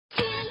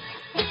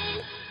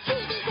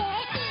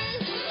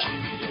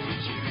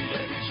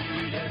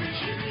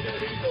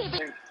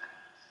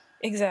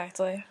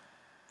Exactly.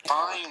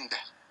 Find.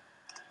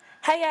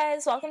 Hi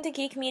guys, welcome to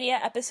Geek Media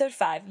Episode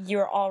 5,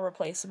 You're All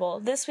Replaceable.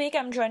 This week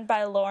I'm joined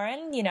by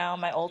Lauren,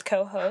 my old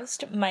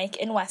co-host, Mike,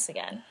 and Wes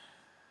again.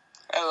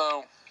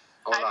 Hello.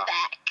 I'm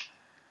back.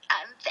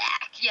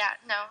 Yeah,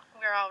 no,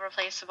 we're all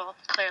replaceable,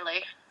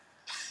 clearly.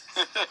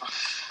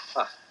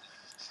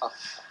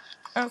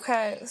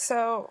 Okay,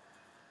 so,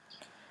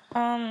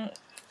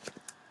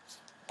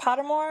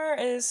 Pottermore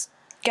is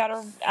got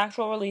an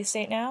actual release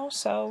date now,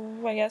 so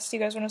I guess you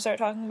guys want to start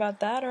talking about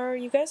that, or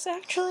you guys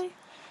actually...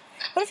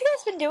 What have you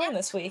guys been doing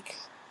this week?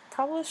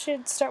 Probably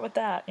should start with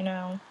that,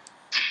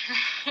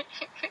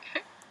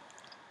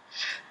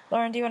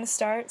 Lauren, do you want to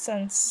start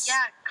since...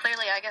 Yeah,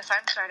 clearly, I guess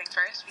I'm starting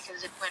first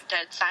because it went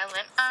dead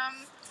silent.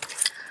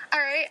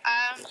 Alright,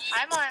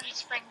 I'm on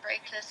spring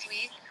break this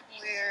week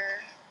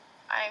where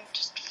I'm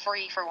just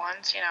free for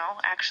once,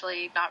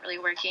 actually not really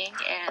working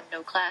and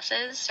no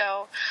classes,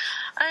 so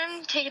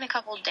I'm taking a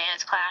couple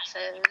dance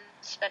classes,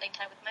 spending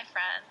time with my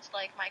friends,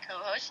 like my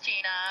co-host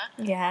Gina.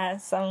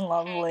 Yes, I'm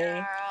lovely.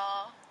 Hey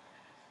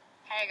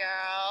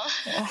girl.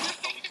 A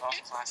week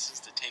off classes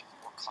to take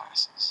more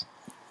classes.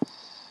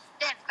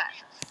 Dance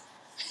classes.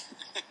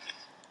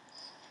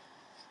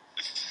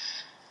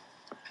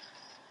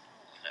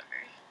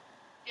 Whatever.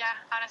 Yeah,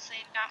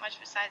 honestly, not much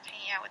besides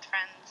hanging out with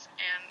friends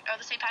and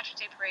the St. Patrick's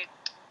Day parade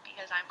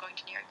because I'm going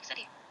to New York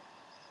City.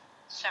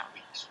 So,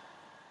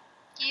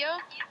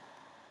 you?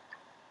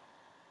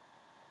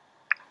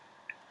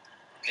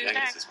 Okay, I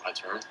guess it's my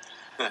turn.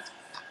 I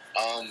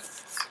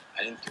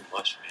didn't do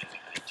much, man.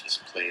 I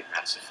just played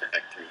Mass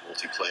Effect 3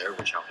 multiplayer,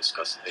 which I'll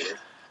discuss later.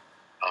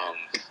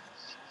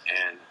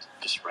 And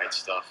just write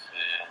stuff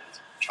and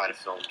try to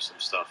film some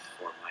stuff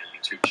for my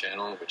YouTube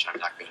channel, which I'm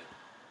not going to,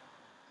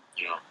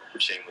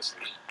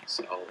 shamelessly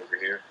sell over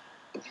here.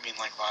 You mean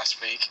like last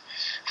week?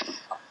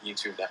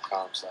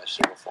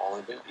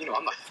 YouTube.com/SuperFallen, but,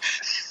 I'm not...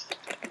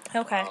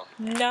 Okay,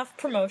 enough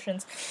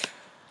promotions.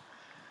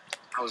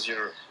 How was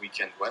your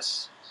weekend,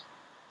 Wes?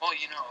 Well,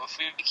 if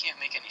we can't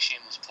make any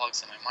shameless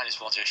plugs, then I might as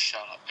well just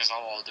shut up, because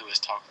all I'll do is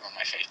talk on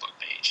my Facebook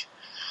page.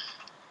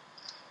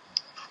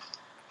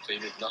 So you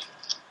did nothing?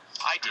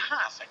 I did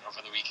nothing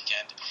over the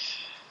weekend.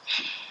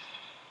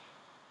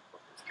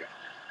 Let's go.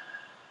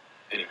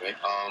 Anyway,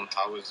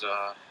 how was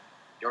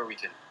your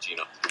weekend,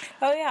 Gina?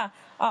 Oh, yeah.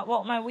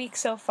 Well, my week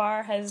so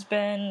far has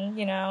been,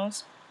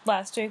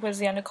 last week was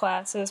the end of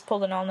classes,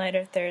 pulled an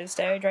all-nighter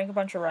Thursday, drank a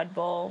bunch of Red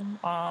Bull,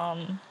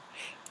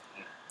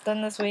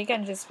 then this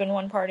weekend just been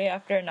one party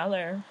after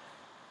another.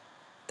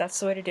 That's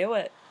the way to do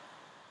it.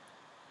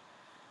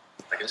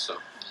 I guess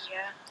so.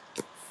 Yeah.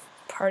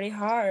 Party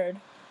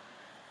hard.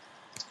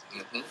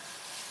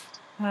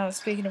 Mm-hmm. Oh,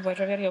 speaking of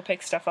which, I gotta go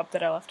pick stuff up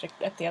that I left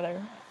at the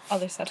other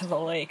side of the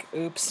lake.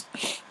 Oops.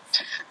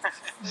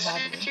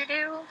 What did you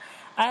do?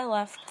 I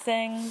left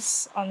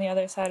things on the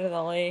other side of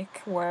the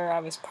lake where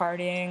I was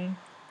partying.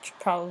 Should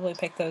probably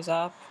pick those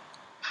up.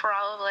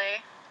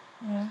 Probably.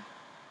 Yeah.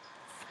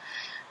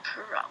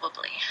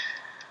 Probably.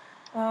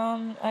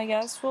 I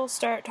guess we'll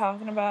start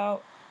talking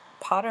about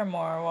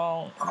Pottermore.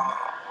 Well,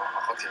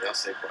 Okay, I'll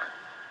stay quiet.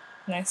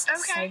 Nice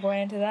Okay.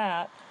 segue into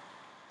that.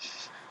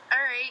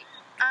 Alright,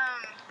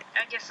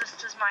 I guess this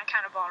is my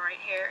kind of ball right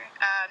here.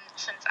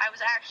 Since I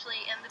was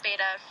actually in the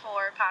beta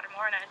for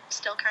Pottermore, and I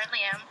still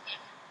currently am.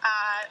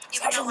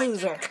 Such a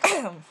loser.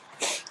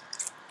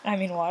 I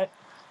mean, what?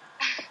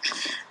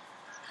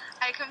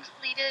 I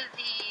completed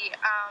the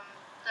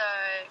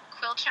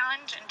quill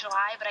challenge in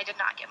July, but I did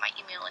not get my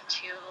email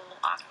until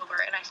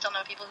October, and I still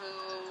know people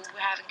who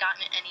haven't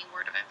gotten any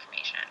word of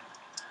information.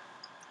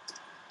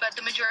 But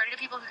the majority of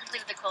people who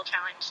completed the quill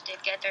challenge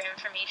did get their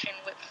information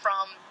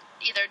from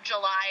either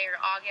July or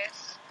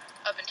August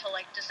up until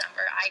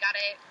December. I got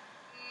it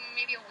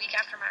maybe a week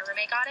after my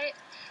roommate got it,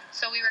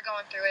 so we were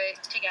going through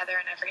it together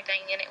and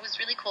everything, and it was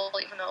really cool,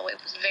 even though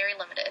it was very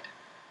limited.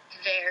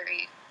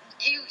 Very.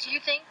 You'd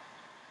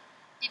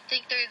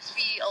think there'd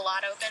be a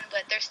lot open,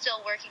 but they're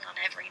still working on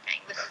everything.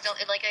 This is still,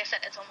 like I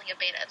said, it's only a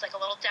beta. It's like a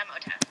little demo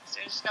test.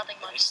 There's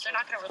nothing much. They're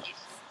not going to release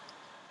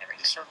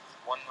everything. They started with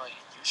 1 million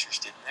users,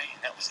 didn't they?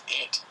 And that was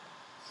it.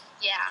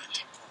 Yeah.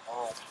 The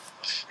world.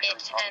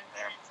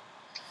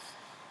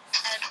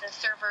 And the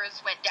servers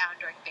went down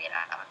during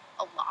beta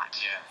a lot.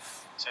 Yeah.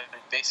 So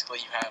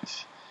basically you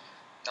have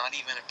not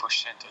even 1%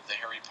 of the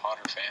Harry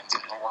Potter fans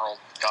in the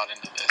world got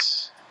into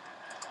this.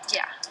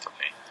 Yeah. For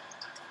me.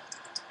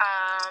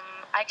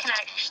 I can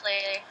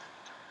actually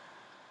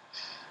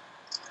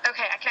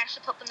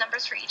put the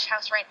numbers for each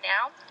house right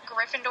now.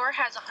 Gryffindor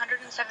has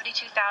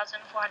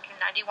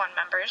 172,491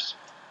 members.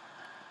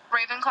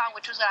 Ravenclaw,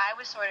 which was what I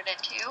was sorted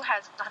into,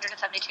 has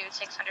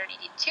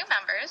 172,682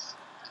 members.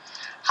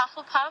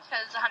 Hufflepuff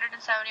has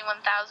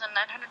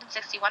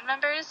 171,961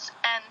 members,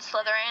 and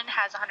Slytherin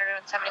has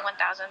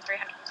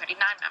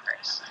 171,339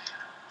 members.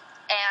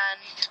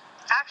 And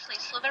actually,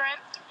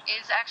 Slytherin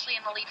is actually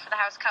in the lead for the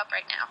House Cup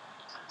right now.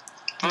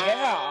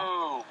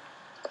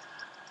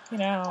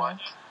 Yeah. What?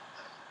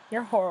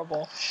 You're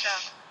horrible.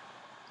 So,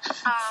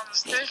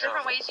 there's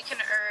different ways you can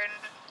earn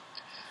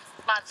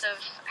lots of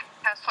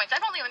has points.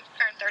 I've only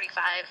earned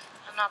 35.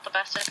 I'm not the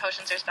best at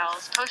potions or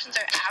spells. Potions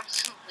are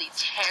absolutely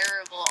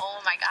terrible.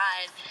 Oh my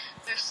god.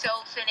 They're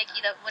so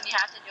finicky that when you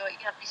have to do it,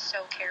 you have to be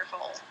so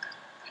careful.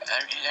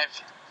 I mean,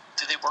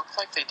 do they work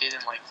like they did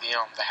in, like, the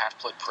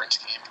Half-Blood Prince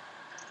game?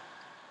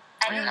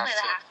 I didn't play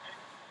the half.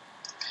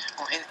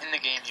 Well, in the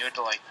game, you had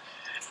to, like,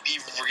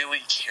 be really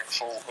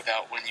careful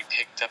about when you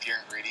picked up your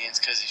ingredients,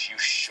 because if you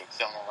shook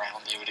them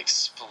around, they would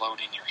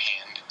explode in your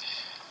hand.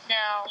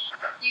 No.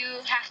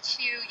 You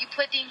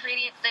put the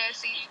ingredient,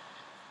 there's the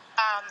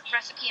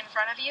recipe in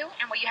front of you,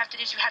 and what you have to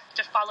do is you have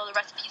to follow the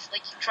recipes,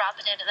 like, you drop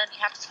it in, and then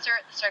you have to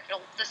stir it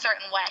the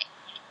certain way.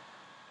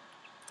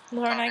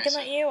 Lauren, I can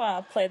let you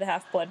play the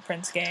Half-Blood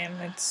Prince game.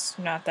 It's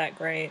not that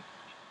great.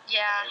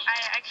 Yeah,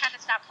 I kind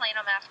of stopped playing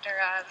them after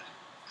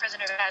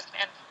Prisoner of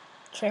Azkaban.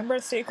 Chamber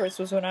of Secrets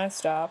was when I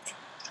stopped.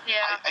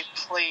 Yeah. I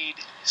played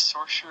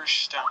Sorcerer's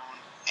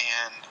Stone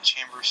and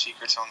Chamber of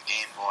Secrets on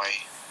Game Boy.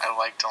 I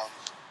liked them.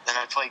 Then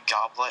I played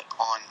Goblet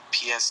on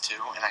PS2,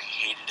 and I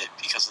hated it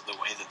because of the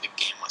way that the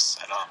game was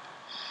set up.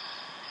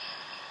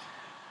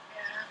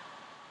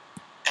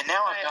 Yeah. And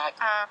now I've got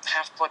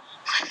Half-Blood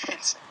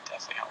Prince and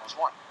Deathly Hallows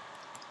 1.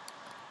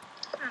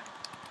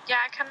 Yeah,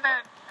 I don't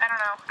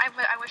know.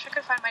 I wish I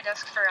could find my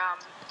disc for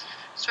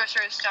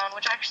Sorcerer's Stone,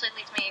 which actually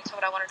leads me to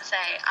what I wanted to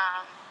say.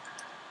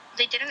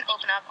 They didn't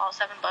open up all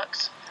 7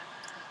 books,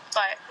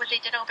 but what they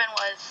did open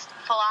was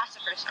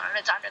Philosopher's Stone, and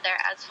it's under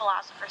there as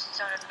Philosopher's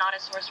Stone and not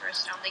as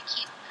Sorcerer's Stone.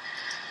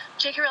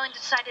 J.K. Rowling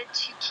decided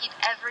to keep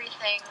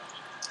everything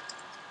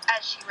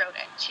as she wrote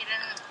it. She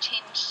didn't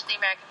change the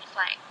American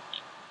slang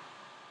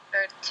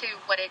or to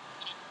what it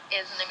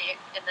is in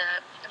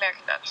the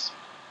American books.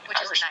 Which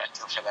I respect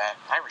her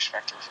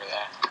for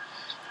that.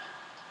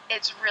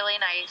 It's really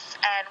nice,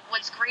 and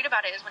what's great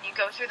about it is when you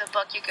go through the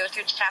book, you go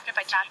through chapter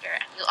by chapter,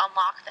 and you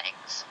unlock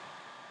things.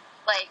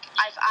 Like,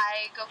 if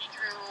I go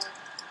through,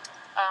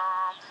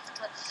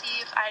 let's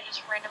see if I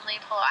just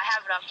randomly pull, I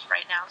have it up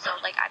right now, so,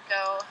 like,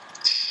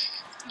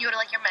 you go to,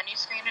 like, your menu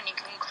screen, and you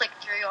can click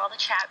through all the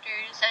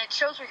chapters, and it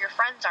shows where your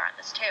friends are in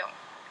this, too.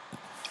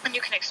 And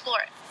you can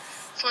explore it.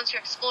 So once you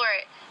explore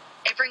it,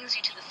 it brings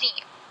you to the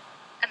scene.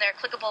 And there are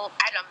clickable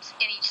items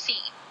in each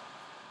scene,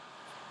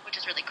 which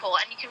is really cool.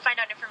 And you can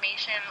find out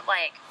information,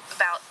 like,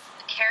 about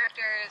the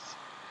characters.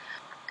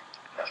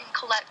 You can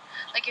collect,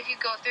 like, if you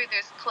go through,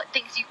 there's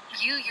things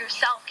you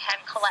yourself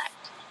can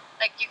collect.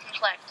 Like, you can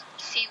collect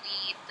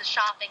seaweed, the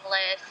shopping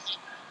list,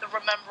 the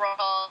remember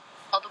all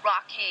the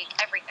rock cake,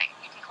 everything.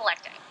 You can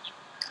collect it.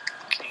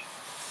 Can you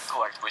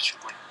collect witch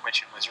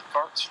and wizard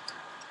cards?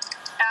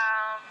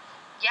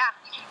 Yeah,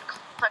 you can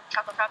collect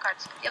chocolate frog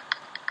cards. Yep.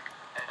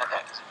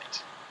 That is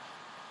amazing.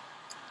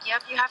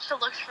 Yep, you have to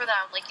look for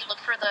them. Like, you look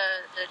for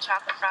the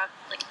chocolate frog,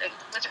 like, the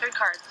wizard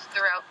cards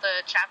throughout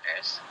the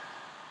chapters.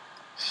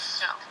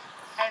 So,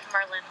 I have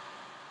Merlin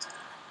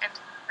and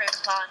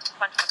Ravenclaw and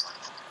SpongeBob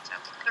ones. So,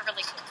 they're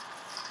really cool.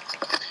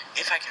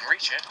 If I can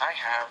reach it, I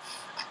have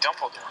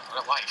Dumbledore in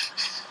real life.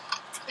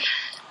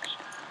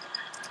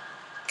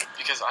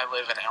 Because I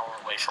live an hour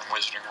away from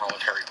Wizarding World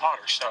of Harry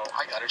Potter, so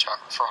I got a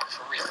chocolate frog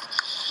for real.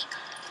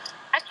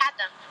 I've had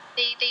them.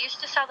 They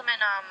used to sell them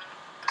in,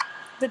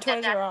 The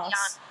Toys R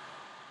Us.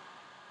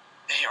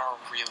 They are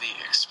really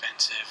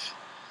expensive.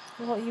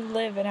 Well, you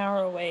live an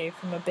hour away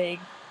from a big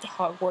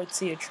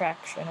Hogwartsy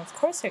attraction. Of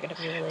course they're going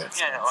to be really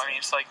expensive. Yeah, no, I mean,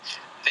 it's like,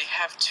 they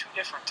have 2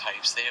 different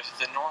types. They have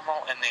the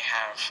normal and they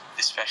have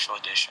the special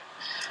edition.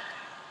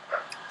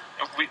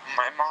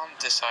 My mom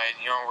decided,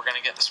 we're going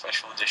to get the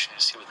special edition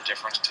to see what the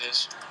difference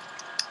is.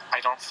 I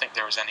don't think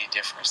there was any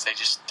difference. They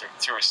just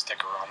threw a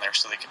sticker on there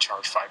so they could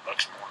charge $5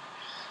 more.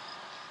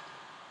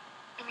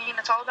 I mean,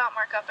 it's all about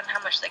markup and how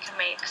much they can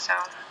make, so...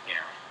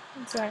 Yeah.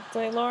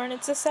 Exactly. Lauren,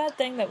 it's a sad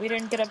thing that we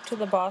didn't get up to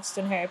the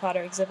Boston Harry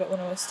Potter exhibit when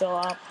it was still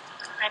up.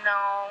 I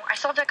know. I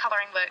still have that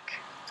coloring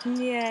book.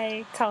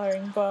 Yay,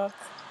 coloring book.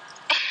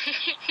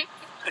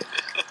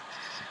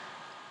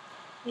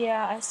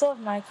 Yeah, I still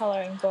have my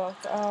coloring book.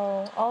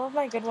 Oh, all of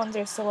my good ones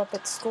are still up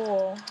at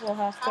school. We'll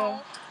have to...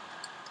 Oh.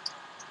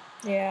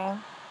 Yeah.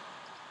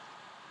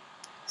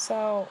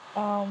 So,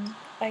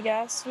 I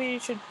guess we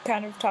should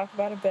kind of talk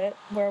about a bit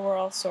where we're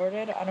all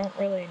sorted. I don't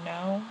really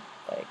know.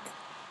 Like,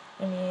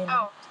 I mean...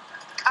 Oh.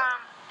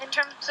 In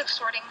terms of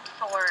sorting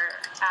for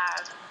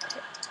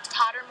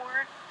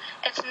Pottermore,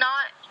 it's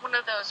not one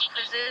of those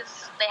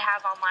quizzes they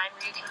have online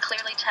where you can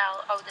clearly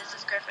tell, oh, this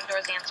is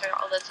Gryffindor's answer,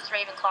 oh, this is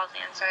Ravenclaw's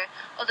answer,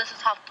 oh, this is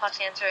Hufflepuff's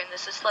answer, and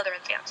this is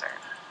Slytherin's answer.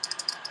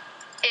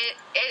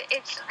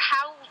 It's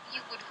how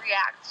you would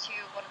react to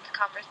one of the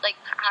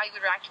how you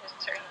would react to a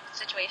certain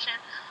situation.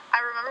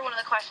 I remember one of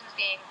the questions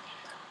being,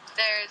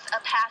 there's a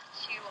path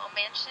to a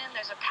mansion,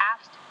 there's a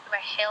path to a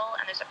hill,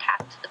 and there's a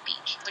path to the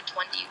beach. Which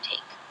one do you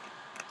take?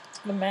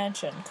 The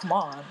mansion, come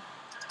on.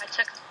 I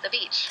took the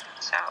beach,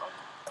 so...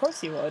 Of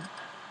course you would.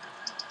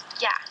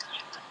 Yeah.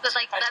 But,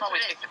 like, I'd that's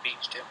probably what take the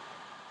beach, too.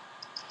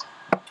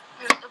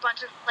 There's a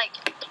bunch of, like,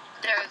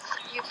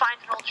 you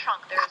find an old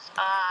trunk, there's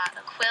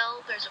a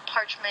quill, there's a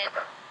parchment,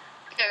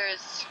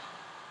 there's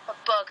a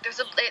book, it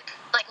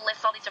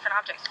lists all these different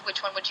objects.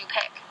 Which one would you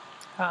pick?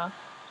 Huh.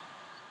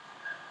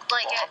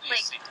 Like, well, it, like,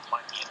 obviously, it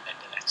might be in the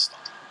next one.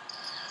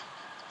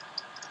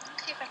 let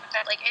me see if I can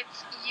find, like,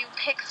 it's, you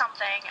pick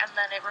something, and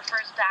then it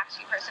refers back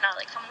to your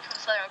personality. Like, someone from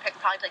Slytherin would pick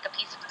probably, like, a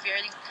piece of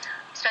very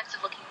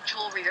expensive-looking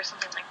jewelry or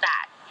something like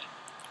that.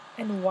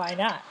 And why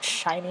not?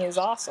 Shiny is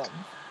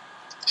awesome.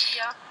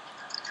 Yeah.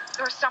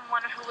 Or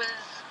someone who was,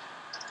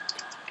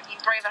 I mean,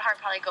 brave at heart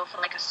probably go for,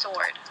 like, a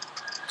sword.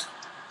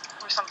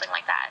 Or something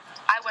like that.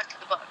 I went for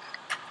the book.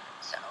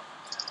 So.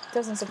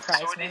 Doesn't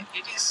surprise So me.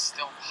 it is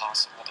still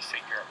possible to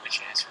figure out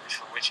which answer is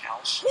for which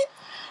house.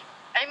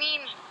 I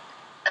mean,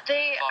 I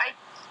think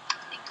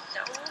so,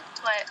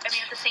 but, I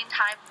mean, at the same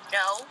time,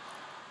 no.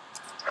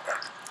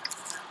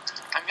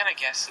 I'm gonna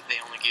guess that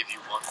they only give you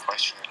one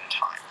question at a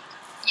time.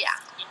 Yeah.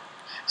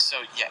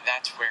 So, yeah,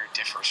 that's where it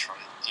differs from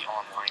the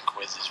online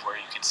quizzes, where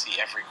you can see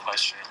every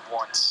question at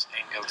once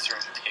and go through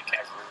and pick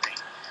every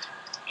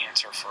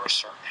answer for a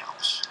certain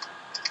house.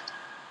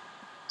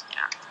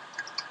 Yeah.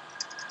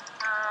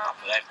 Not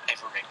that I've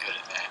ever been good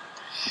at that.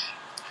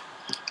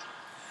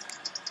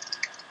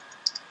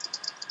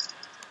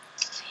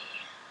 Let's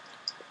see.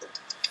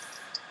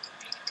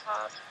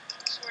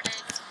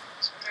 Sorted.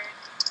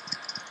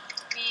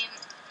 I mean,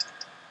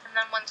 and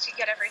then once you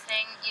get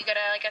everything, you get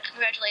a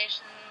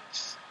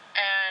congratulations,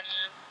 and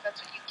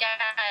that's what you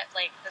get.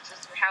 Like, this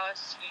is your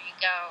house, here you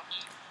go.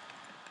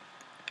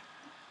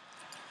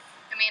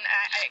 I mean,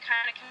 I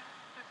kind of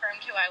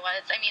confirmed who I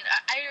was. I mean,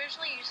 I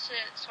originally used to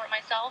sort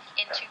myself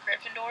into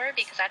Gryffindor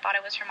because I thought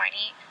I was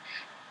Hermione,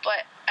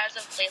 but as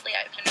of lately,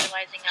 I've been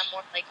realizing I'm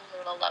more like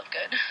Luna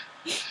Lovegood.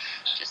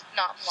 Just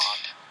not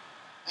blonde.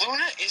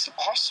 Luna is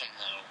awesome,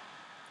 though.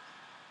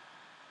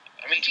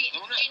 I mean,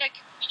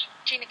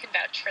 Gina can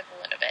vouch for the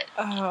Luna bit.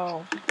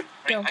 Oh.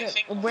 I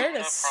think Where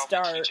Luna to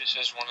start? Luna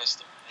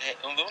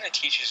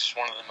teaches us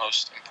one of the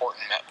most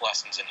important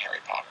lessons in Harry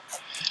Potter.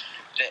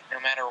 That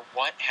no matter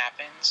what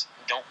happens,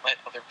 don't let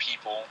other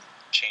people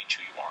change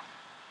who you are.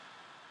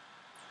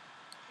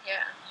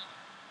 Yeah.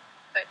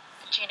 But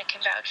Gina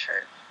can vouch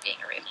for being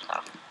a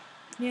Ravenclaw.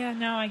 Yeah,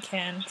 no, I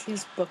can.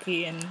 She's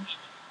booky and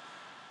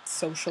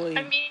socially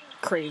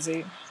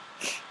crazy.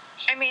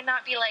 I may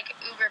not be, like,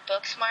 uber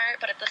book smart,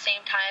 but at the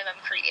same time,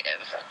 I'm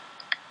creative.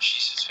 She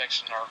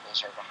suspects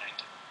Nargles are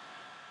behind.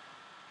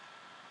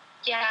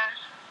 Yeah.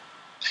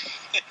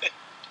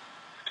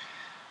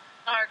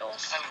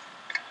 Nargles. I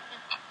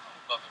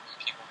love it when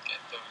people get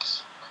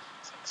those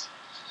references.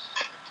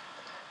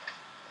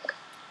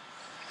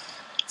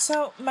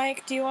 So,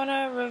 Mike, do you want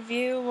to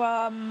review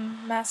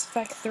Mass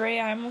Effect 3?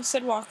 I almost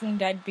said Walking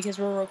Dead because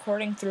we're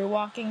recording through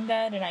Walking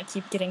Dead and I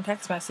keep getting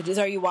text messages.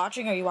 Are you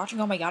watching? Are you watching?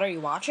 Oh my god, are you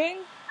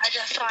watching? I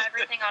just saw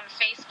everything on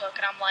Facebook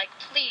and I'm like,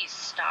 please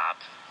stop.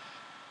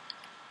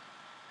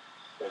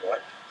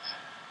 What?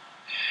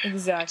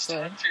 Exactly. It's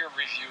time for your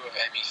review of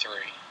ME3.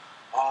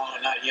 Oh,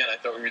 not yet. I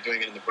thought we were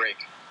doing it in the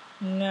break.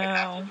 No. Like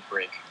after the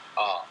break.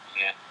 Oh,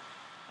 man.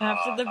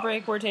 After the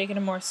break, we're taking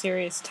a more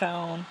serious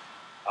tone.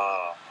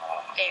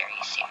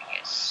 Very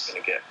serious. I'm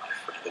gonna get my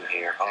friend in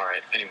here.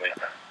 Alright, anyway.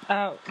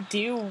 Do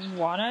you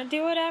want to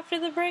do it after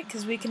the break?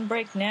 Because we can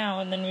break now,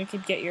 and then we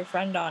could get your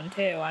friend on,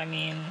 too. I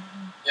mean...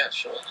 Yeah,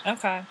 sure.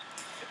 Okay.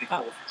 It'd be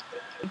cool if it's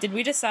better. Did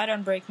we decide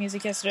on break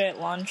music yesterday at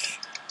lunch?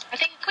 I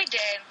think we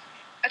did.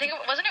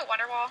 Wasn't it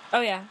Wonderwall?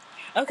 Oh, yeah.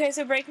 Okay,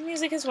 so break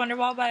music is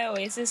Wonderwall by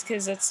Oasis,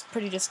 because it's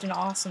pretty just an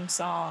awesome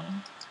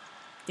song.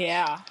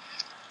 Yeah.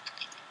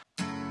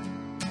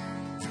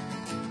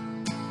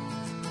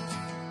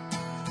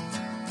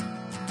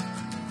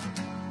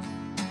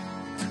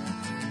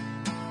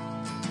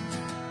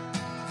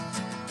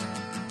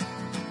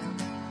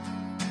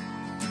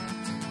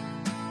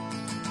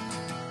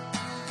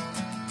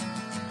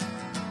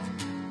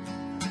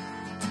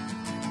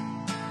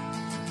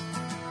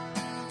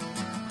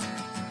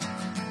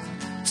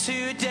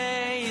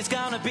 Today is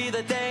gonna be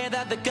the day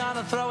that they're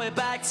gonna throw it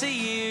back to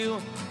you.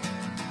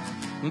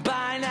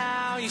 By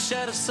now you should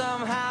have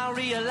somehow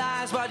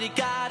realized what you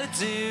gotta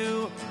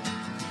do.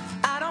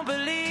 I don't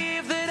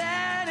believe that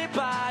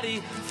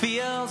anybody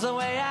feels the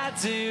way I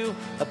do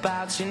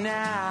about you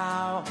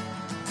now.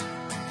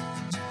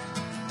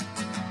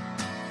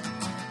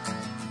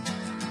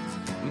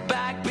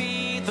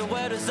 Backbeat, the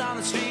word is on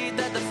the street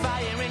that the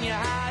fire in your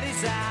heart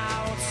is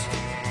out.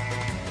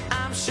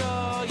 I'm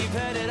sure you've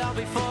heard it all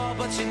before,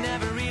 but you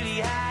never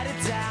really had a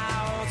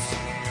doubt.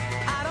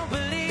 I don't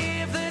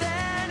believe that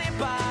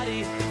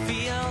anybody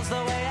feels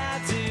the way I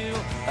do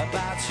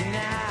about you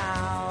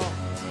now.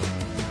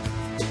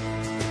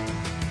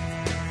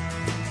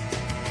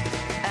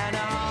 And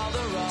all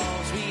the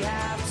roads we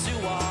have to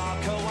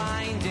walk are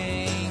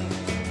winding,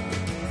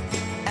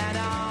 and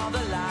all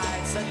the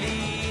lights that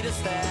lead us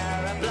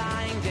there are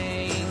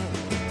blinding.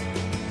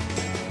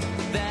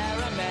 There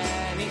are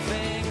many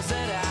things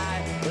that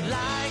I would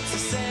like to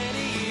say to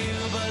you,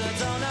 but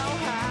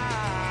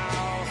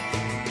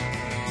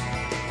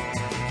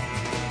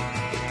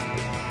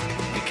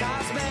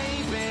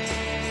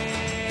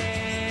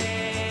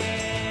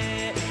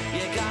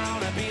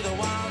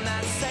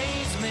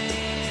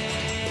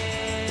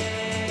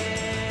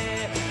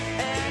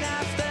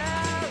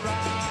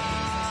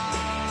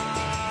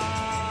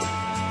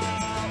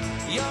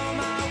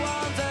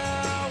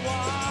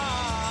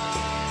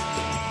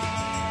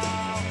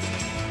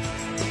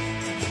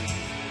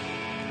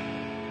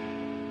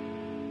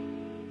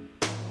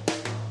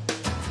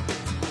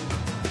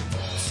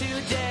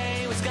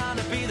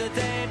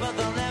day, but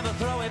they'll never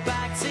throw it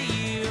back to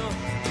you.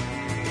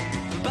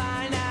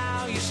 By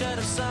now, you should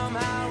have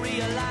somehow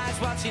realized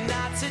what you're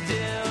not to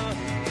do.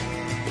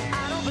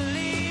 I don't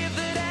believe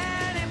that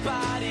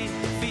anybody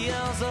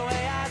feels the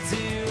way I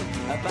do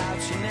about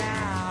you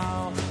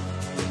now.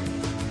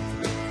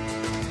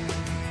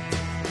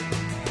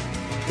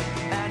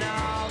 And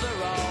all the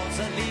roads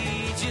that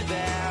lead you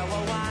there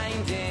were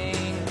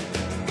winding,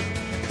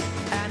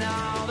 and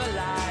all the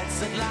lights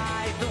that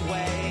light the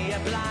way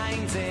are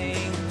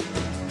blinding.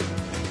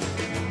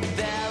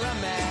 There are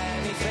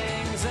many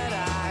things that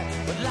I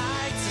would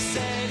like to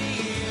say to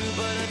you,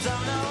 but I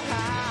don't know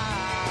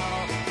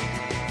how.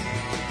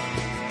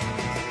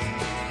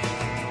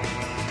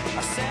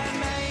 I said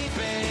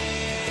maybe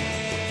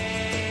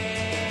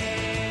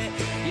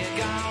you're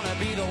gonna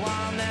be the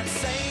one that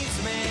saves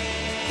me.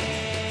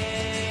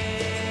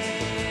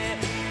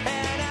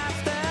 And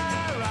after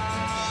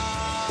all,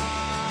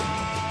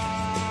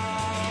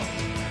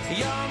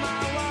 you're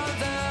my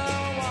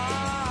Wonderwall.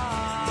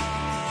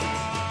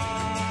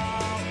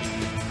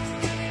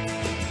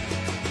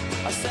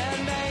 I said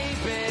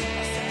maybe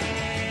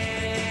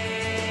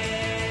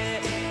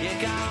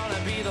you're gonna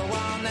be the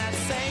one that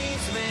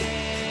saves me.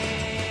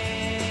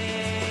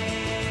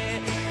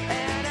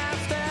 And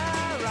after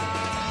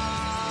all,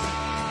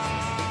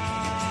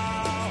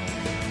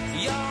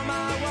 you're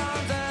my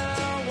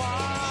Wonderwall.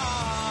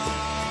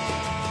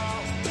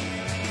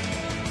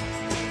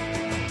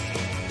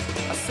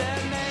 I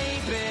said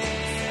maybe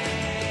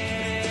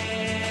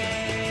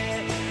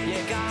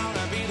you're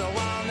gonna be the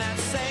one that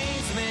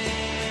saves me.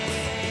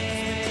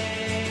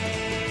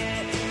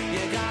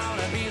 You're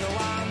gonna be the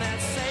one that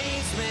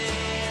saves me.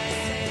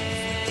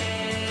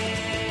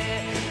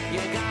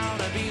 You're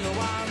gonna be the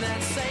one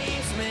that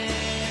saves me.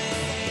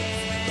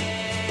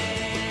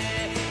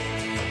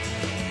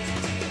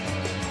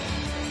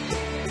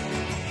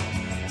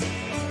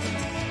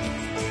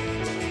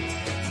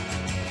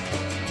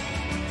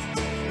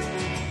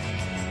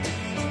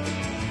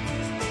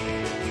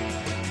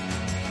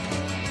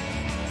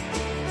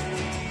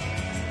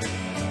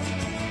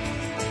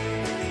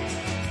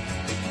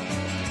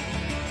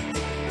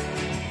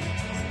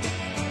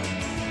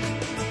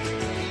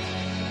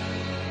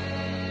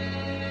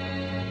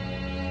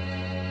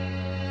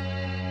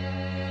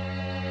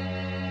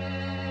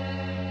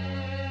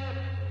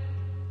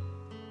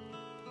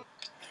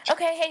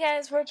 Okay, hey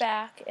guys, we're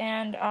back,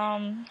 and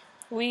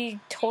we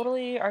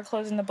totally are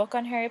closing the book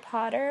on Harry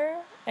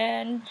Potter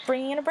and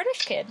bringing in a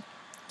British kid.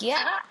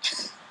 Yeah.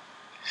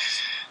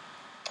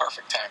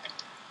 Perfect timing.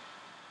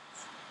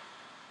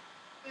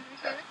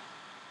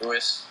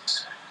 Lewis,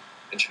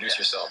 introduce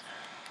yourself.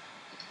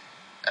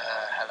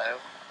 Hello.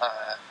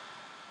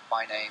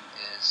 My name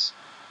is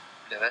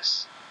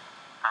Lewis,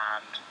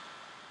 and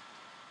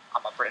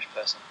I'm a British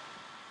person.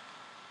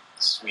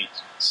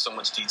 Sweet. So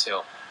much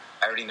detail.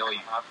 I already know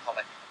you. I'm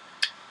Polly.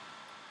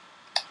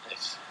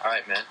 Nice.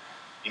 Alright, man.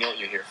 You know what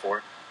you're here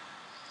for.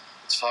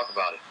 Let's talk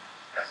about it.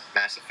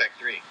 Mass Effect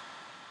 3.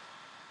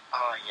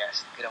 Ah,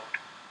 yes, good old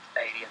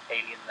Alien,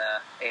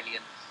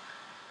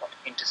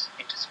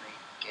 Intersme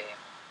game.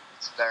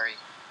 It's very...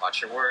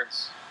 Watch your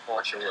words.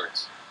 Watch your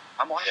words.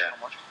 I'm watching, Yeah.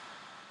 I'm watching.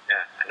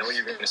 Yeah, I know what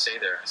you're going to say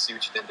there. I see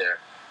what you did there.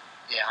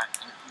 Yeah,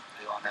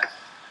 you do on that.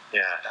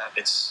 Yeah,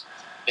 it's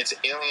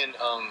Alien,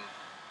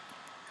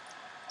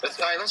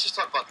 let's just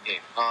talk about the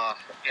game.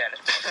 Yeah,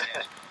 let's talk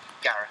about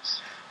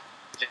Garrus.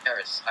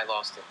 Garrus, I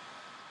lost him.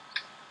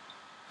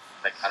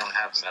 Like, I don't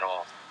have him at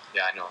all.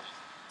 Yeah, I know.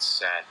 It's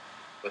sad.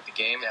 But the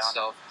game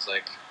itself is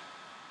like,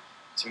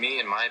 to me,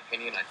 in my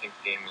opinion, I think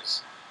the game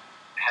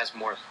has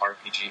more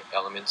RPG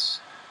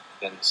elements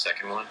than the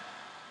second one.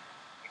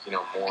 Like, you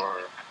know,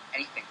 more...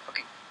 Anything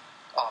fucking...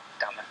 Oh,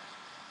 damn it.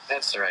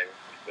 That's alright,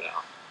 we put it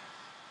out.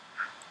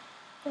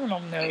 I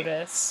don't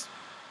notice.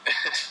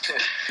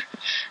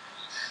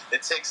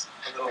 It takes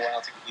a little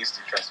while to get used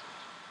to, trust me.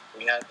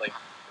 We had, like,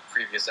 the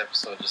previous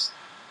episode,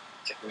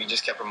 we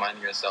just kept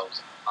reminding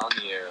ourselves on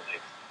the air,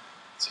 like,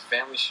 it's a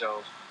family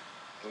show,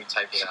 and we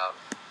type it out.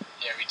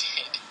 Yeah, we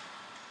did.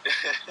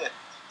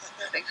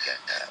 I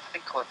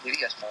think Call of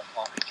Duty has more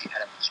RPG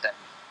elements than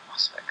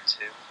Mass Effect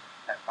 2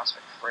 and Mass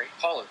Effect 3.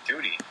 Call of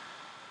Duty?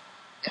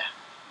 Yeah.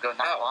 Go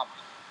now, armor.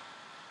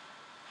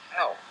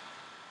 How?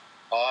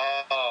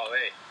 Oh,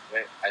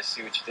 wait, I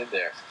see what you did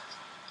there.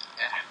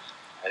 Yeah.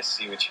 I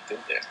see what you did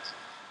there.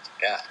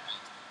 Yeah.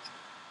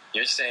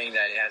 You're saying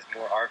that it has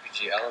more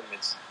RPG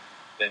elements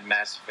than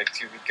Mass Effect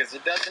 2 because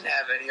it doesn't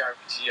have any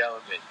RPG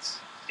elements.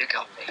 You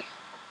got me.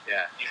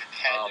 Yeah. You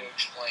had to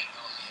explain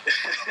all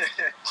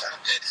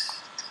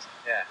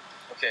Yeah.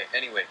 Okay,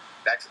 anyway,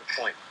 back to the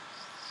point.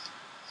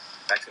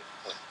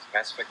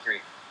 Mass Effect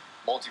 3.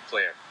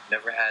 Multiplayer.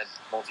 Never had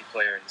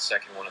multiplayer in the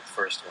second one or the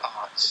first one.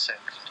 Oh, it's so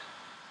good.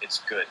 It's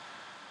good.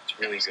 It's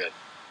really good.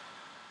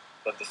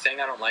 But the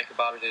thing I don't like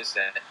about it is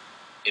that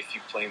if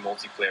you play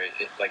multiplayer,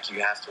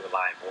 you have to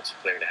rely on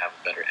multiplayer to have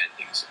a better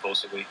ending,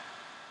 supposedly.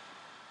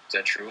 Is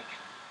that true?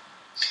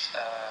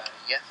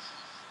 Yeah.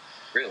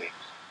 Really?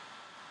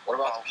 What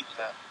about the people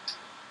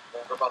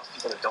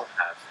that don't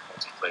have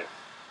multiplayer?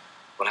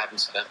 What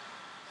happens to them?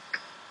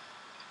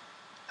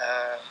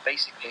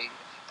 Basically,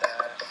 I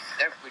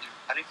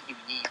don't think you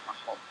need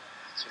much more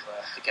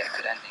to get a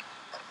good ending,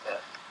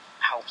 but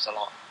helps a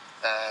lot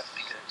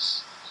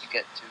because you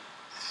get to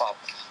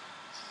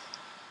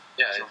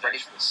your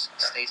relevance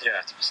stays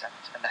at 50%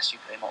 unless you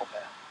play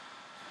multiplayer,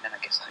 and then I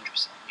guess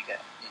 100%.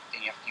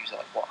 Then you have to use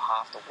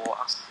half the war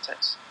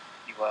assets.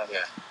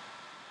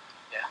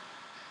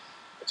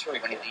 It's really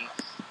when cool.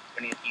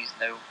 these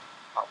no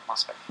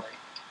Mass Effect 3.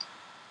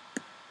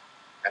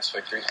 Mass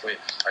Effect 3. Wait,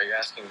 are you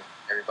asking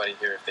everybody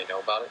here if they know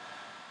about it?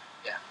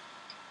 Yeah.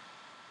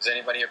 Does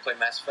anybody here play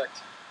Mass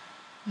Effect?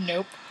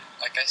 Nope.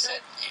 Like I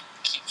said, it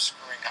keeps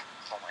screwing up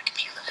on my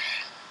computer.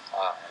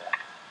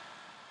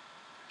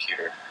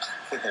 Computer.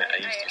 I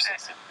used your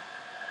system.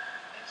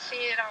 I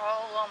see it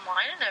all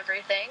online and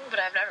everything, but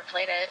I've never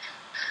played it.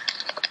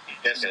 You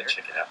guys gotta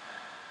check it out.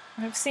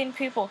 I've seen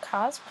people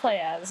cosplay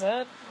as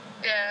it.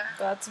 Yeah.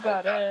 That's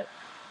about it.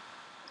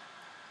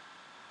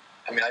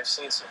 I mean, I've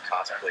seen some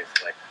cosplay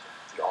for, like,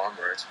 the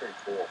armor. It's pretty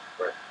cool,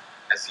 but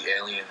as the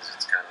aliens,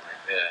 it's kind of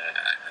like,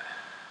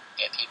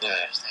 Yeah, people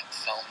use that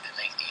foam to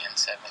make the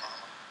N7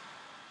 armor.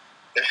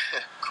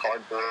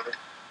 Cardboard.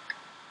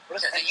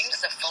 They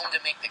use the foam to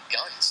make the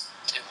guns,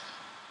 too.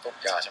 Oh,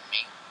 God. I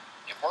mean,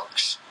 it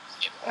works.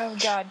 Oh,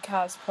 God,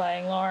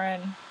 cosplaying,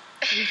 Lauren.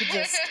 You could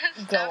just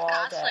go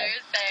all day.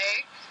 Cosplayers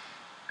say.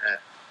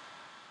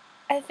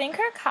 I think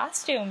her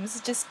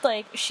costume's just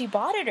like she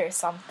bought it or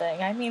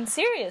something. I mean,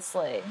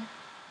 seriously.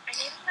 I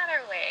need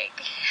another wig.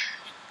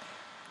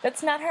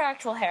 That's not her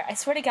actual hair. I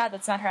swear to God,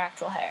 that's not her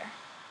actual hair.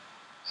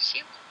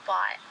 She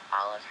bought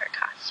all of her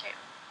costume.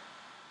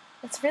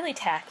 It's really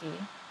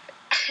tacky.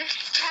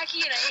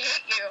 Tacky and I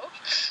hate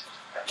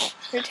you.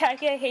 You're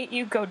tacky, I hate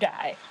you, go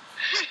die.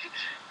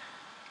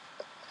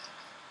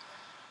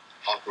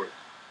 Awkward.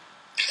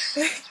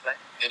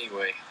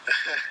 Anyway.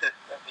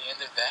 At the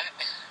end of that...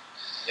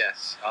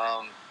 Yes.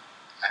 I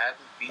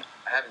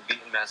haven't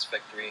beaten Mass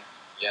Effect 3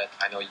 yet.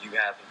 I know you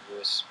haven't,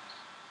 Lewis,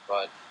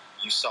 but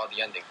you saw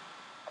the ending.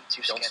 I'm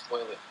too scared. Don't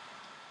spoil it.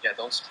 Yeah,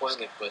 don't spoil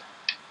it, but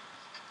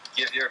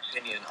give your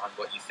opinion on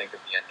what you think of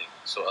the ending,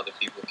 so other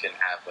people can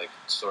have like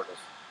sort of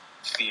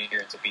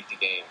fear to beat the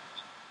game.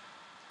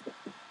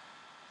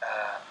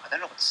 I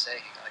don't know what to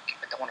say. Like,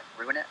 I don't want to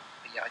ruin it,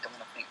 but yeah, I don't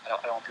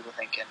want people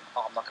thinking,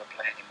 "Oh, I'm not going to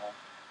play anymore."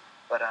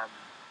 But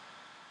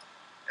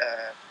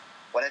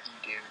whatever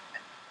you do.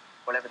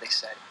 Whatever they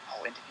said in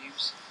whole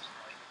interviews,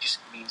 it just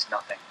means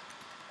nothing.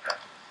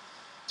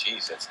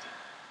 Jeez, that's deep.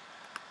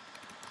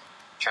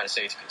 Trying to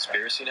say it's a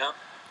conspiracy now?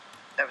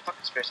 No, it's not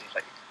conspiracy. It's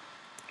like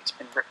it's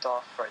been ripped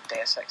off for a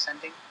Deus Ex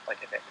ending.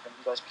 Like, if you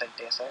guys played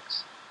Deus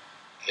Ex?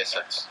 Deus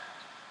Ex.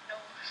 No.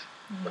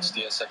 What's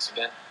Deus Ex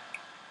again?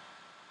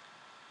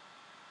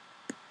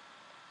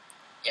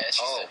 Yeah,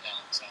 she said no.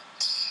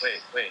 So.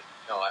 Wait.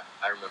 No,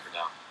 I remember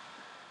now.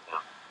 No.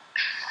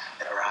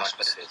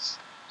 But it is.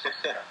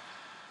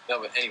 No,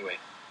 but anyway,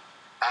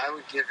 I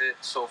would give it,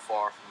 so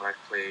far from what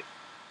I've played,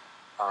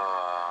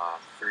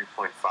 3.5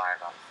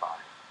 out of 5.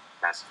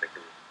 Mass Effect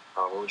 3.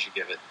 What would you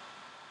give it?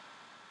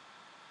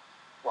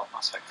 What,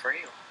 Mass Effect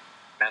 3?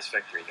 Mass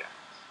Effect 3, yeah.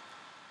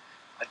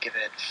 I'd give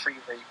it 3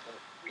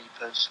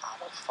 Reapers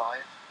out of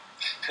 5.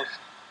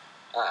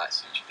 I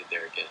see what you did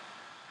there again.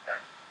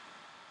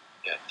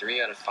 Yeah,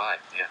 3 out of 5,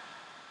 yeah.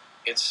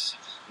 It's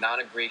not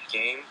a great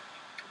game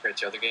compared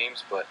to other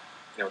games, but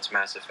you know, it's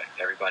Mass Effect.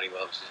 Everybody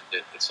loves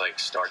it. It's like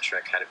Star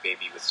Trek had a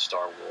baby with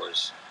Star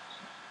Wars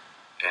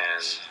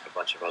and a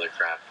bunch of other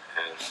crap,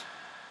 and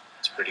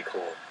it's pretty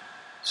cool.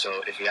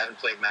 So if you haven't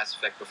played Mass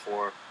Effect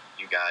before,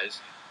 you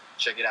guys,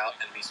 check it out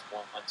at least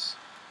once,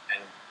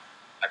 and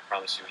I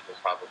promise you,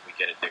 you'll probably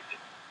get addicted.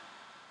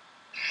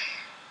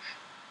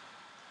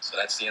 So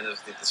that's the end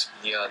of the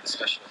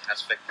discussion of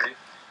Mass Effect 3.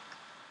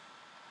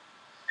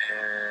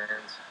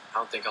 And I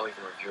don't think I'll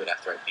even review it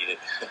after I beat it.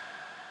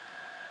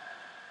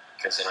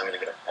 Because then I'm going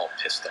to get all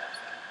pissed off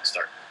and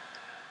start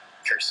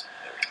cursing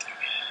and everything.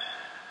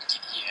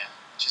 Yeah,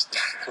 just...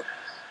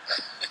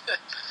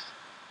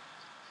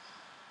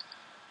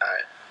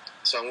 Alright,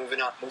 so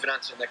moving on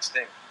to the next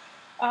thing.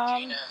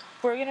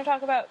 We're going to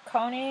talk about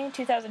KONY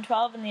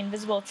 2012 and the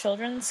Invisible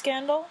Children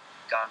scandal.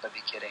 Gotta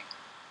be kidding.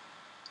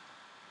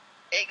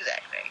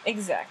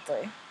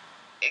 Exactly.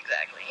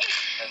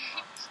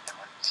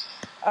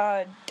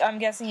 I'm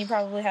guessing you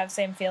probably have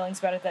same feelings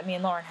about it that me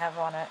and Lauren have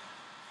on it.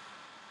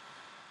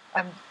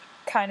 I'm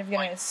kind of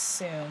going to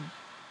assume.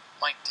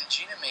 Mike, did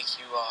Gina make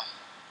you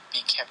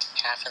be kept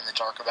half in the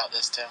dark about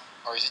this too?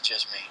 Or is it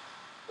just me?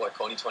 What,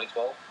 KONY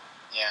 2012?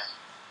 Yeah.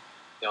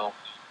 No.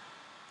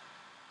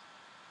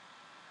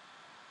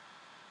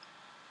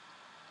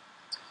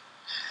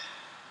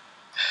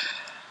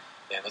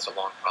 Yeah, that's a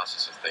long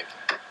process of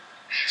thinking.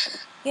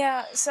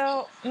 Yeah,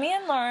 so me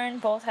and Lauren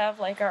both have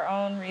like our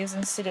own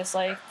reasons to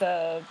dislike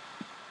the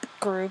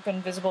group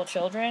Invisible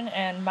Children,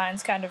 and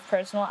mine's kind of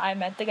personal. I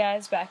met the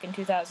guys back in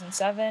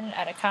 2007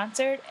 at a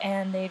concert,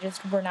 and they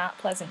just were not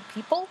pleasant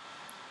people.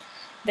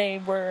 They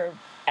were,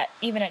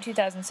 even at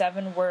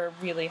 2007, were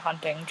really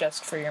hunting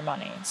just for your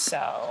money.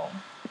 So,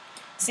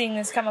 seeing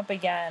this come up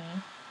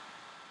again...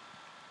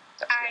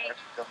 I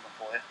Right. Government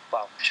for you.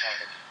 Well,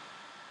 charity.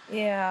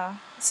 Yeah,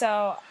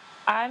 so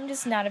I'm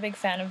just not a big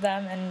fan of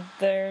them, and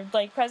their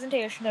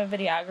presentation of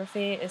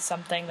videography is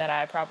something that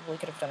I probably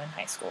could have done in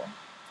high school.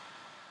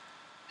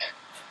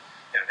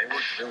 Yeah, they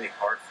worked really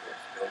hard for it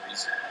for no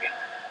reason. I mean,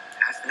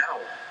 half an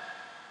hour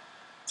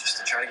just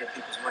to try to get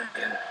people's money.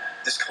 And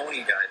this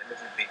KONY guy, they're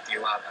making a big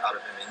deal out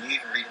of him, and you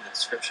even read in the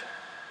description,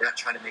 we're not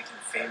trying to make him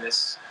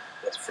famous,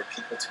 but for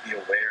people to be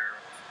aware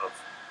of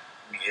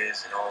who he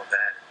is and all of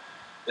that.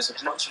 There's a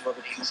bunch of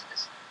other people.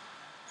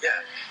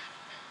 Yeah.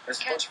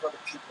 There's a bunch of other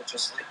people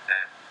just like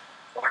that.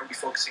 Why are we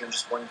focusing on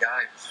just one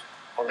guy who's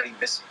already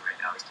missing right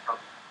now? He's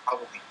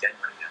probably dead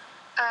right now.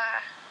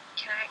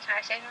 Can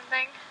I say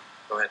something?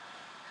 Go ahead.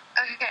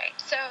 Okay,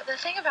 so the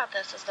thing about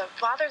this is that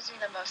bothers me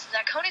the most is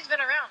that KONY's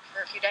been around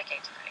for a few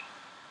decades already.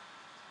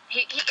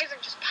 He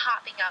isn't just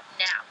popping up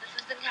now. This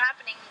has been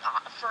happening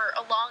for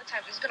a long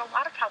time. There's been a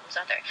lot of problems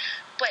out there.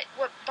 But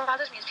what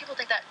bothers me is people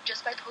think that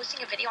just by posting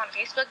a video on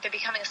Facebook, they're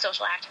becoming a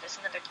social activist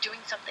and that they're doing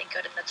something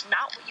good, and that's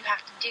not what you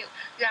have to do.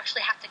 You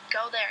actually have to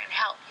go there and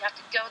help. You have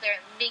to go there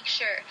and make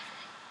sure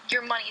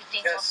your money is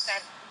being well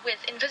spent. With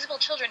invisible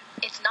children,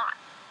 it's not.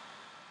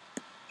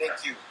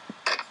 Thank you.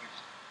 I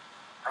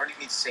don't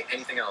even need to say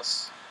anything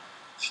else.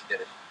 She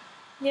did it.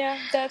 Yeah,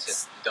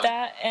 that's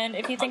that. And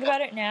if you think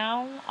about it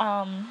now,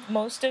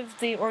 most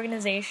of the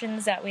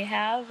organizations that we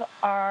have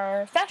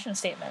are fashion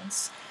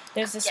statements.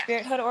 There's the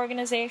Spirit Hood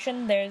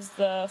organization, there's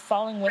the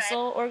Falling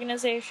Whistle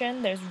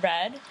organization, there's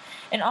Red.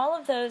 And all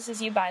of those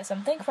is you buy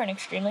something for an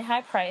extremely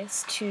high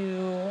price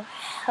to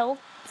help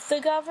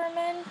the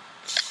government.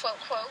 Quote,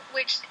 quote,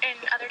 which in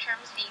other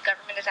terms, the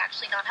government is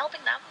actually not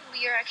helping them.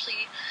 We are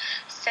actually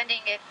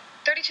sending it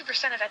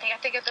 32% of, I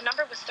think the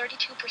number was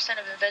 32%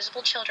 of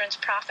invisible children's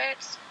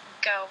profits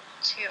go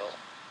to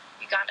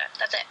Uganda.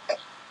 That's it.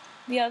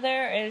 The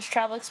other is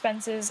travel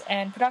expenses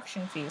and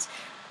production fees.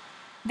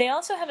 They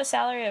also have a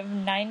salary of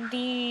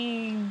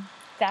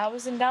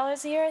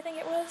 $90,000 a year, I think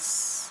it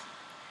was.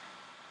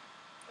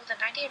 Was it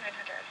 90 or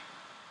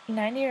 900?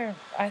 90 or,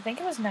 I think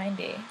it was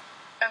 90.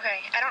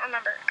 Okay, I don't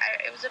remember.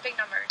 It was a big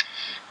number.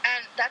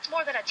 And that's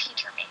more than a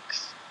teacher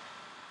makes.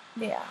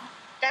 Yeah.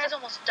 That is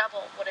almost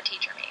double what a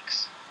teacher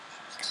makes.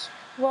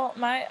 Well,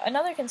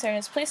 another concern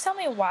is, please tell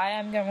me why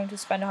I'm going to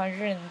spend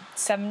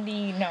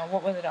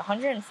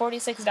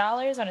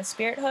 $146 on a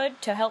Spirit Hood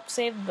to help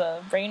save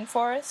the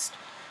rainforest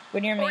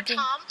when you're making...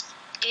 Or Tom's,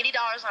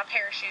 $80 on a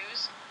pair of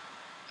shoes.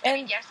 I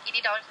mean, yes,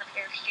 $80 on a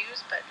pair of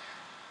shoes, but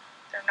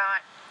they're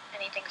not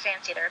anything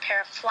fancy. They're a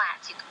pair of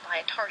flats you can buy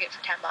at Target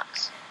for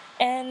 $10.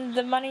 And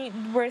the money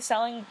we're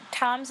selling,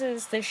 Tom's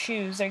is the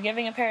shoes. They're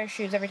giving a pair of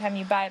shoes every time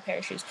you buy a pair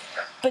of shoes.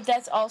 But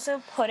that's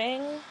also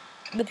putting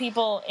the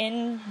people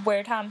in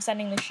where Tom's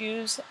sending the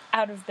shoes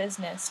out of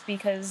business,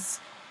 because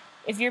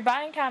if you're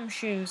buying Tom's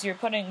shoes, you're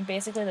putting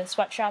basically the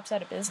sweatshops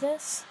out of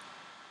business.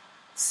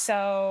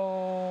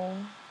 So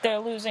they're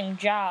losing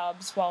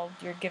jobs while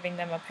you're giving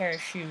them a pair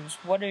of shoes.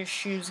 What is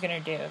shoes going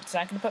to do? It's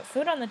not going to put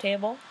food on the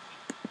table.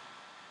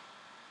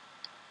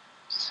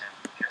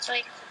 It's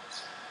like...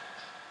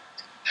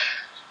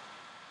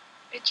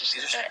 It just...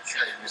 They just try to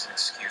use an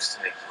excuse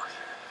to make money.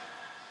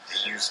 They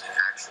use an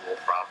actual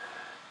problem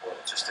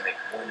just to make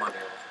more money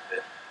off of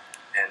it,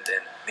 and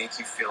then make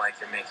you feel like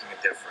you're making a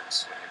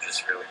difference when you're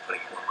just really putting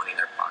more money in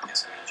their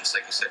pockets. I mean, just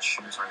like you said,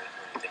 shoes aren't going to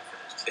do anything for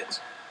those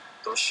kids.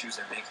 Those shoes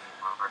they're making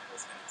aren't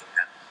worth anything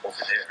over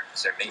there,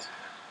 because they're making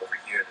them. Over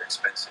here, they're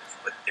expensive,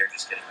 but they're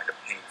just getting like a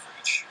penny for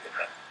each shoe they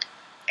make.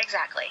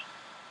 Exactly.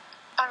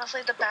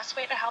 Honestly, the best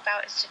way to help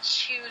out is to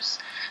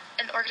choose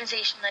an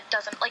organization that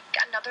doesn't... Like,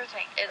 another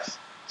thing is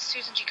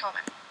Susan G.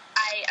 Komen.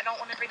 I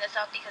don't want to bring this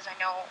up because I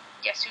know,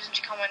 yes, Susan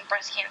G. Komen,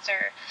 breast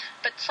cancer,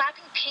 but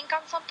slapping pink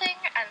on something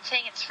and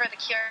saying it's for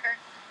the cure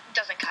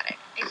doesn't cut it.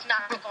 It's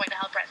not going to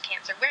help breast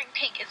cancer. Wearing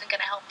pink isn't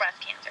going to help breast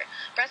cancer.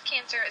 Breast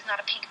cancer is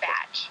not a pink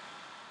badge.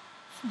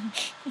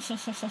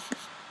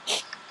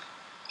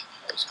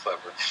 That was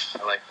clever.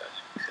 I like that.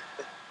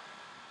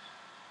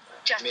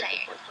 Just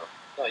saying.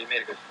 No, you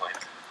made a good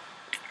point.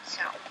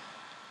 So,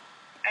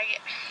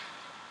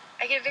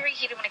 I get very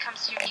heated when it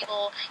comes to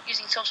people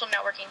using social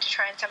networking to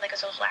try and sound like a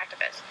social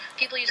activist.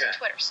 People using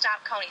Twitter,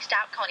 stop KONY,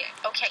 stop KONY.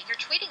 Okay, you're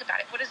tweeting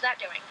about it. What is that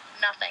doing?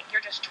 Nothing.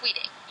 You're just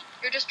tweeting.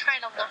 You're just trying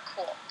to look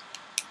cool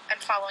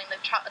and following the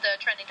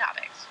trending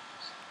topics.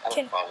 I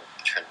don't follow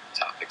the trending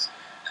topics.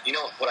 You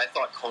know what I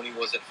thought KONY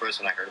was at first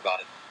when I heard about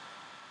it?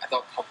 I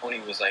thought KONY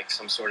was like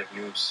some sort of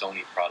new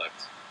Sony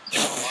product.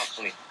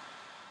 KONY.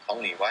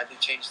 Why did they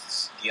change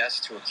the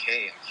S to a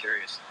K? I'm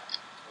curious.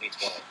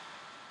 2012.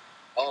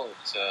 Oh,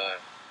 it's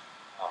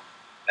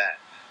that.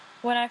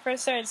 When I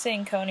first started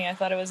seeing KONY, I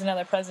thought it was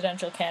another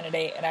presidential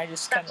candidate, and I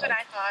just kind of That's what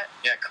I thought.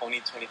 Yeah, KONY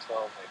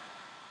 2012.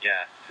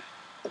 Yeah.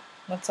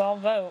 Let's all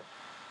vote.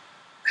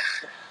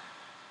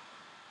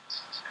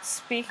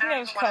 Speaking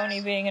of KONY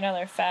being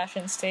another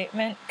fashion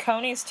statement,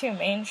 KONY's too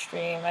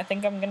mainstream. I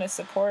think I'm going to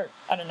support,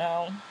 I don't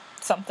know,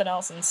 something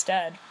else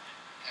instead.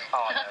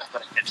 Oh, no,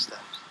 but a hipster.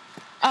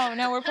 Oh,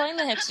 no, we're playing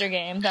the hipster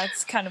game.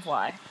 That's kind of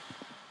why.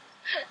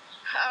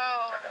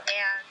 Oh,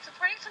 man.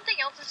 Supporting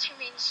something else is too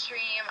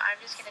mainstream, I'm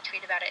just gonna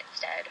tweet about it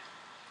instead.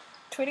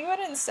 Tweeting about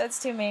it instead's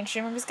too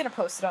mainstream. I'm just gonna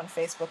post it on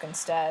Facebook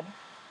instead.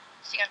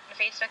 So you got on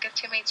Facebook is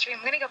too mainstream.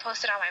 I'm gonna go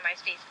post it on my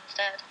MySpace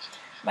instead.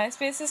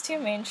 MySpace is too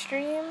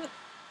mainstream.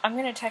 I'm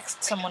gonna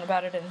text someone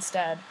about it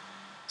instead.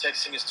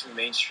 Texting is too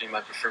mainstream.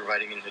 I prefer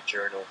writing it in a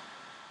journal.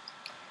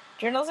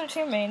 Journals are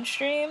too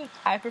mainstream.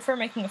 I prefer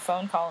making a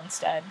phone call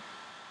instead.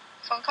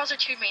 Phone calls are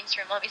too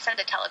mainstream. Let me send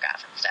a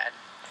telegraph instead.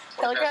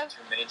 Telegraph's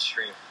too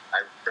mainstream.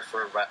 I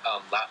prefer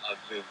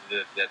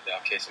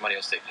okay, somebody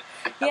else take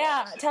it.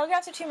 Yeah,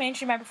 telegraphs are too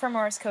mainstream. I prefer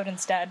Morse code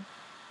instead.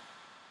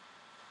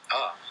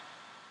 Oh.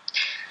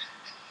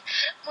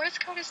 Morse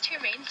code is too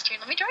mainstream.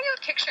 Let me draw you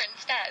a picture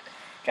instead.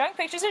 Drawing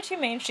pictures are too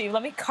mainstream.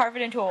 Let me carve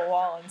it into a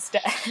wall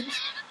instead. Carving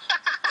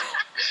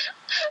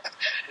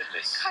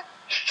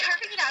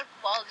it out of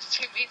a wall is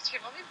too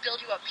mainstream. Let me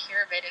build you a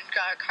pyramid and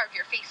carve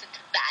your face into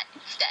that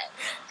instead.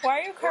 Why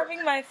are you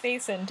carving my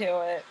face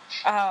into it?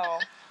 Oh.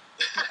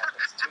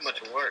 That's too much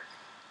work.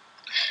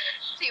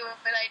 See what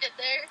I did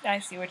there? I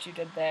see what you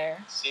did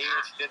there. Seeing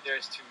what you did there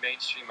is too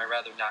mainstream. I'd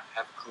rather not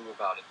have a clue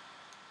about it.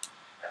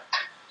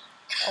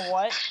 A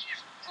what?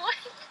 What?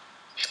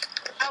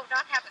 Oh,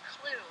 not have a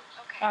clue.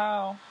 Okay.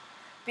 Oh.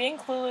 Being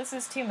clueless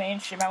is too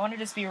mainstream. I want to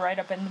just be right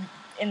up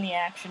in the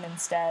action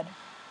instead.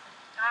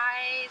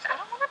 Guys, I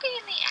don't want to be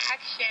in the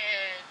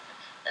action.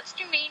 That's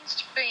too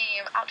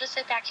mainstream. I'll just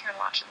sit back here and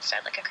watch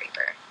instead like a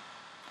creeper.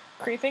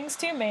 Creeping's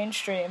too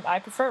mainstream. I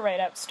prefer right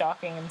up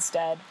stalking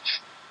instead.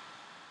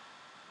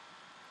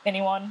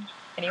 Anyone?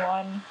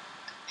 Kind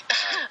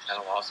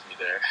of lost me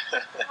there.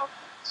 Well,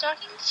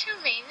 stalking's too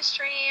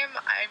mainstream.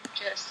 I'm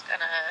just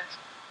gonna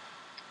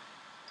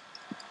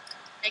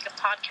make a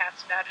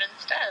podcast about it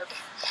instead.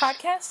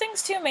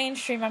 Podcasting's too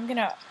mainstream. I'm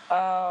gonna...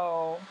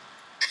 Oh.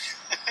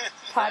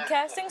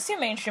 Podcasting's too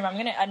mainstream. I'm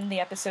gonna end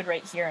the episode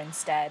right here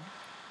instead.